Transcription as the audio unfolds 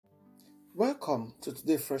Welcome to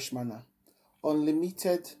today's Fresh Manna.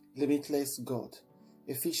 Unlimited, limitless God.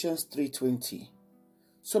 Ephesians 3:20.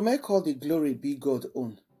 So make all the glory be God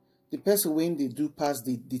own. The person when they do pass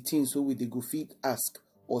the things so we they go fit ask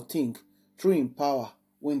or think through in power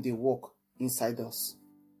when they walk inside us.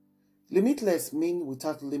 Limitless mean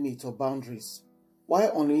without limit or boundaries,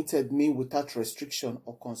 while unlimited mean without restriction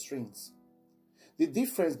or constraints. The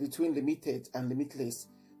difference between limited and limitless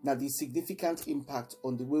na the significant impact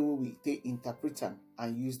on the way we take interpret them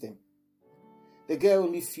and use them. They get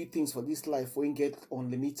only few things for this life when get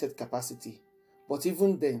unlimited capacity, but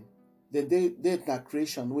even then they na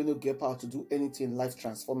creation when no get power to do anything life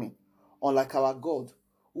transforming. Unlike our God,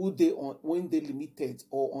 who they when they limited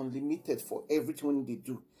or unlimited for everything they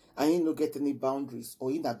do, and he no get any boundaries or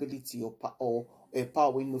inability or a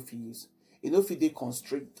power when no fit use. You know if they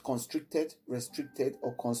constricted, restricted,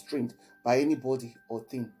 or constrained by anybody or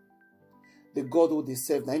thing. The God who they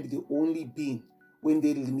serve now be the only being when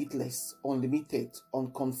they limitless, unlimited,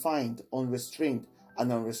 unconfined, unrestrained,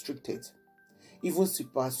 and unrestricted. Even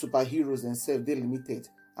superheroes themselves they limited,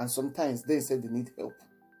 and sometimes they say they need help.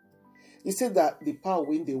 He said that the power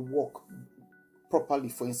when they work properly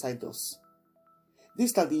for inside us.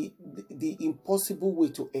 This is the impossible way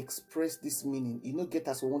to express this meaning. You know, get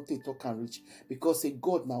as we want to talk and reach because a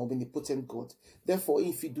God now omnipotent God. Therefore,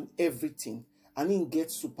 if you do everything and he get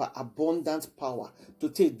super abundant power to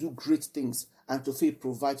take do great things and to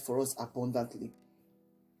provide for us abundantly.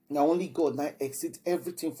 Now only God now exceed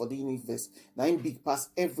everything for the universe. Now him big past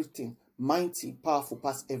everything, mighty, powerful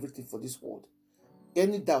past everything for this world.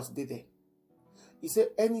 Any doubts they there? He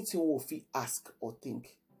said anything we feel ask or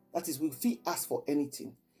think. That is, we feel ask for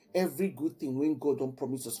anything. Every good thing when God don't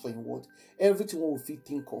promise us for His word. Everything we feel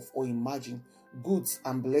think of or imagine. Goods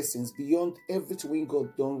and blessings beyond everything when God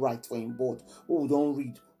don't write for His word. What we don't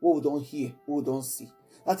read, what we don't hear, what we don't see.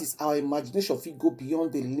 That is, our imagination fit go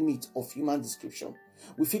beyond the limit of human description.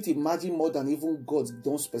 We fit imagine more than even God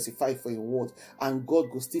don't specify for His word. And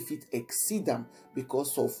God go still fit exceed them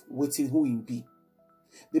because of waiting who He be.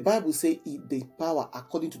 The Bible says the power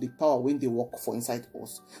according to the power when they work for inside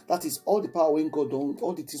us. That is all the power when God don't,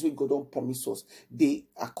 all the things when God don't promise us. They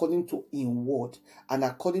according to in word and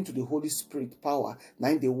according to the Holy Spirit power.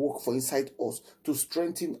 Now they work for inside us to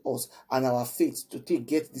strengthen us and our faith to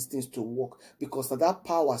get these things to work. Because of that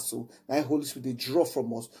power, so now Holy Spirit they draw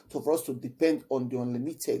from us for us to depend on the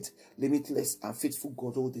unlimited, limitless, and faithful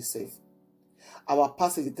God who they serve. Our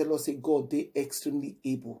passage they tell us say God they extremely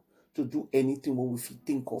able to do anything what we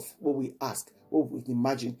think of, what we ask, what we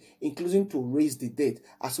imagine, including to raise the dead,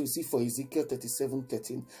 as we see for Ezekiel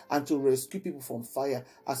 37:13, and to rescue people from fire,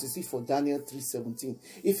 as we see for Daniel 3:17.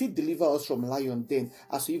 If He deliver us from lion den,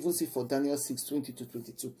 as we even see for Daniel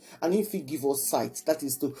 6:20-22, and if He give us sight, that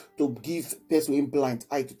is to give person blind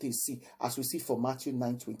eye to see, as we see for Matthew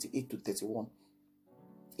 9:28-31.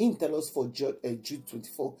 He tell us for Jude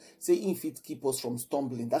 24, say if it keep us from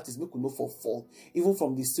stumbling, that is make we no for fall, even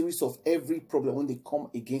from the series of every problem when they come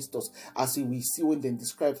against us, as we see when they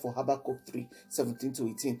describe for Habakkuk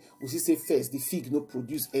 3:17-18. We see say first the fig no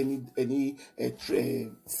produce any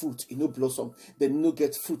fruit, it no blossom, then no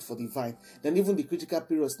get fruit for the vine. Then even the critical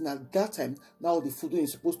periods, now that time, now the food when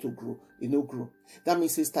it's supposed to grow, it no grow. That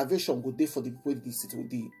means say starvation go there for the people the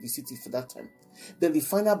city for that time. Then the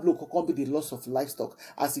final blow can be the loss of livestock,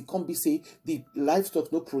 as it can be say the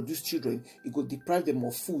livestock no produce children, it could deprive them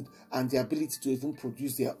of food and the ability to even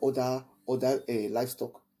produce their other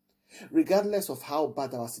livestock. Regardless of how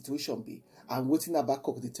bad our situation be, and waiting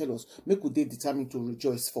Habakkuk they tell us, make we dey determined to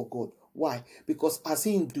rejoice for God. Why? Because as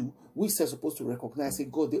He do, we are supposed to recognize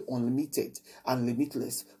that God is unlimited and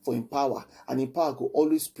limitless for in power, and in power will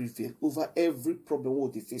always prevail over every problem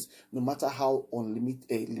we face, no matter how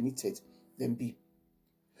limited them be.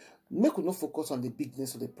 Make we not focus on the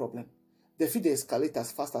bigness of the problem. They fit dey escalate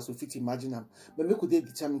as fast as we fit imagine them, but make we dey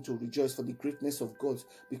determined to rejoice for the greatness of God,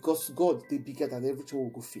 because God they bigger than everything we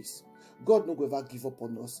go face. God no go ever give up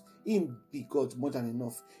on us. Him be God more than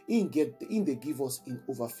enough. Him they give us in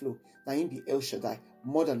overflow. Now Him be El Shaddai,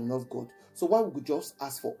 more than enough God. So why would we just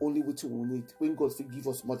ask for only what we need when God will give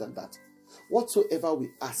us more than that? Whatsoever we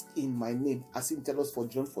ask in my name, as He tell us for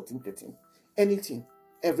John 14:13, anything,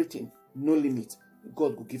 everything, no limit,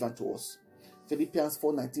 God will give unto us. Philippians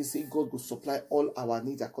 4:19 say God will supply all our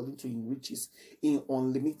needs according to His riches, in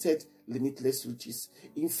unlimited, limitless riches,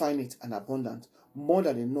 infinite and abundant, more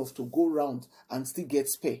than enough to go round and still get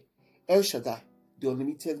spare. El Shaddai, the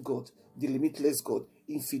unlimited God, the limitless God,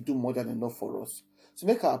 if He do more than enough for us. So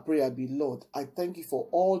make our prayer be, Lord, I thank You for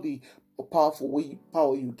all the powerful way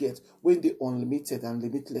power you get when they unlimited and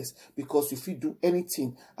limitless, because you fit do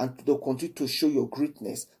anything and they'll continue to show your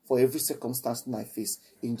greatness for every circumstance in I face.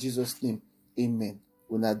 In Jesus' name, amen.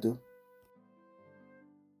 Unado.